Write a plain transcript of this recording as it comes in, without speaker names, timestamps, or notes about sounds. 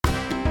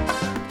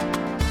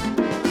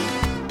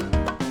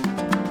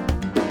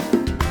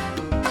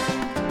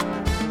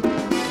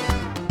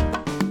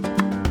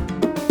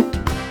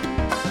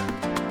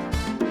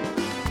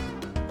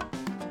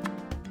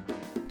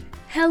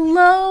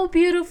Hello,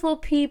 beautiful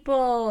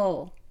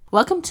people.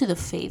 Welcome to the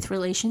Faith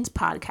Relations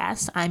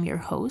Podcast. I'm your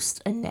host,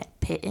 Annette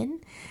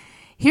Pitton.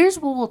 Here's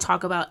where we'll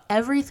talk about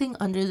everything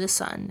under the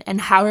sun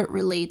and how it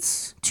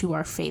relates to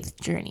our faith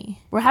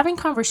journey. We're having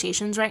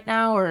conversations right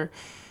now, or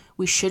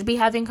we should be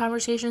having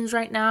conversations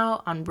right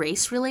now on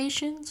race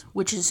relations,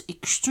 which is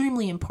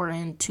extremely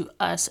important to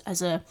us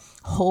as a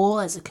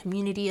whole, as a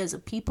community, as a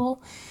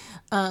people.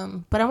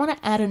 But I want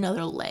to add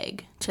another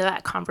leg to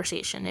that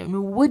conversation, and it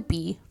would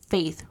be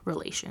faith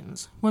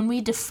relations. When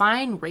we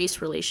define race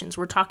relations,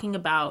 we're talking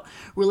about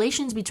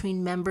relations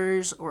between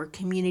members or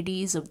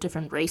communities of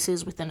different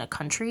races within a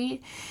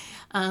country.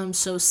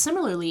 So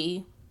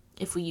similarly,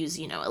 if we use,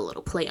 a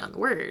little play on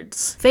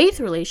words, faith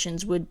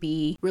relations would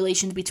be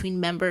relations between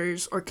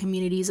members or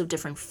communities of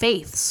different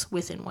faiths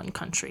within one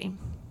country.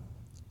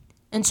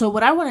 And so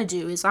what I want to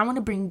do is I want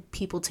to bring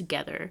people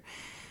together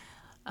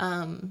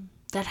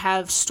that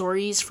have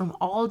stories from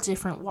all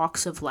different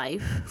walks of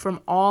life, from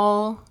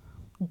all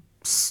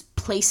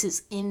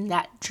places in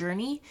that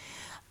journey,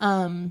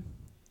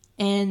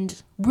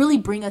 and really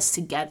bring us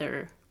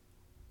together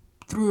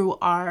through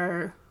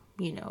our,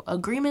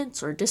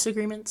 agreements or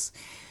disagreements,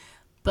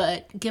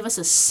 but give us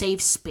a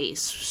safe space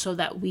so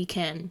that we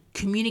can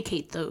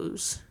communicate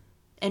those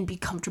and be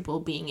comfortable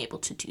being able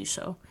to do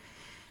so.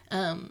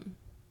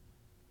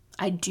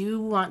 I do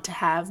want to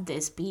have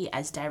this be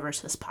as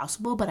diverse as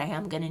possible, but I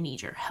am going to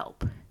need your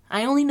help.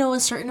 I only know a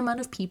certain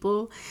amount of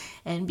people,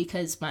 and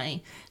because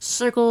my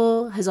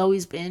circle has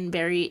always been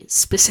very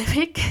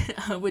specific,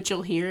 which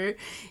you'll hear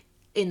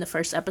in the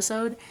first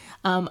episode,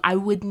 I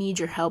would need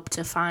your help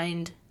to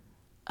find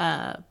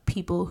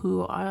people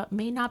who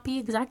may not be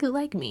exactly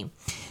like me.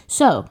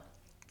 So,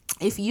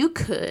 if you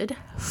could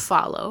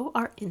follow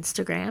our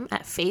Instagram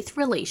at Faith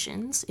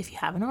Relations, if you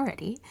haven't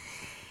already,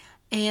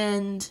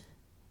 and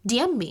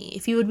DM me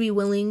if you would be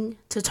willing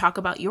to talk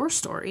about your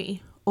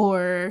story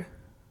or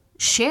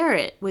share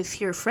it with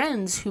your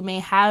friends who may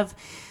have,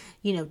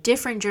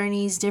 different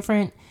journeys,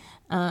 different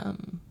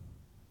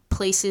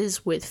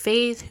places with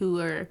faith,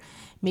 who are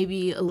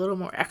maybe a little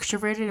more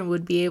extroverted and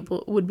would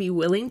be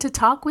willing to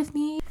talk with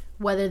me,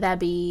 whether that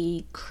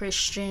be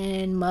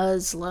Christian,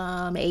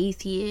 Muslim,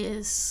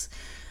 atheist,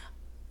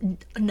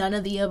 none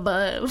of the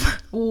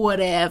above,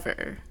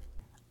 whatever.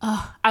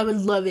 I would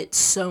love it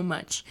so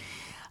much.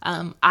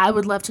 I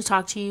would love to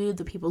talk to you.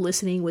 The people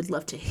listening would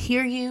love to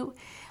hear you.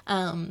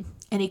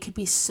 And it could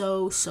be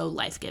so, so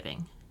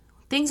life-giving.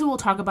 Things that we'll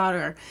talk about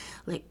are,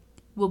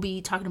 we'll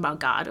be talking about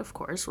God, of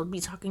course. We'll be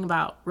talking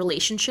about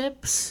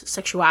relationships,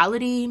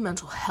 sexuality,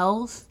 mental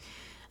health,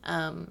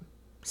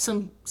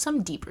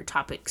 some deeper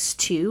topics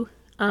too,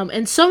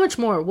 and so much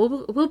more.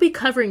 We'll be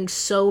covering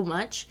so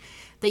much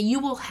that you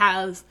will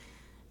have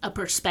a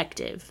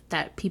perspective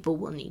that people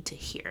will need to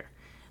hear.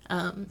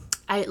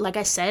 Like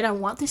I said, I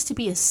want this to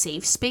be a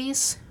safe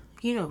space,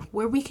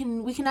 where we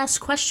can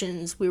ask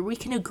questions, where we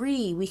can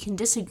agree, we can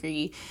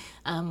disagree,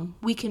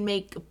 we can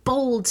make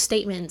bold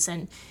statements,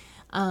 and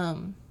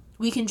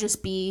we can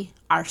just be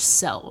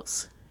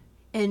ourselves.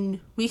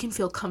 And we can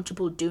feel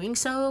comfortable doing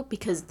so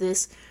because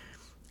this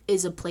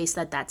is a place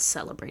that's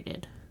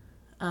celebrated.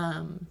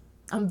 I'm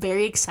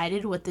very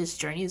excited what this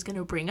journey is going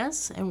to bring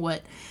us and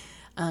what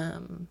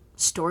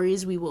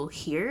stories we will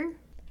hear.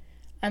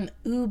 I'm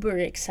uber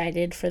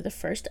excited for the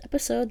first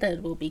episode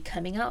that will be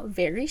coming out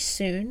very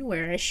soon,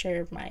 where I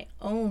share my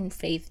own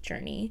faith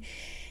journey.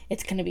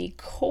 It's going to be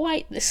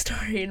quite the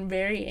story and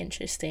very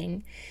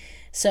interesting.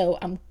 So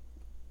I'm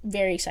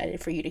very excited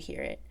for you to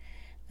hear it.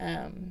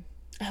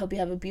 I hope you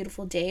have a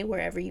beautiful day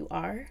wherever you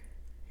are.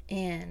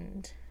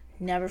 And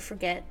never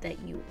forget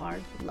that you are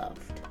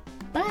loved.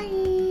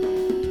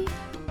 Bye!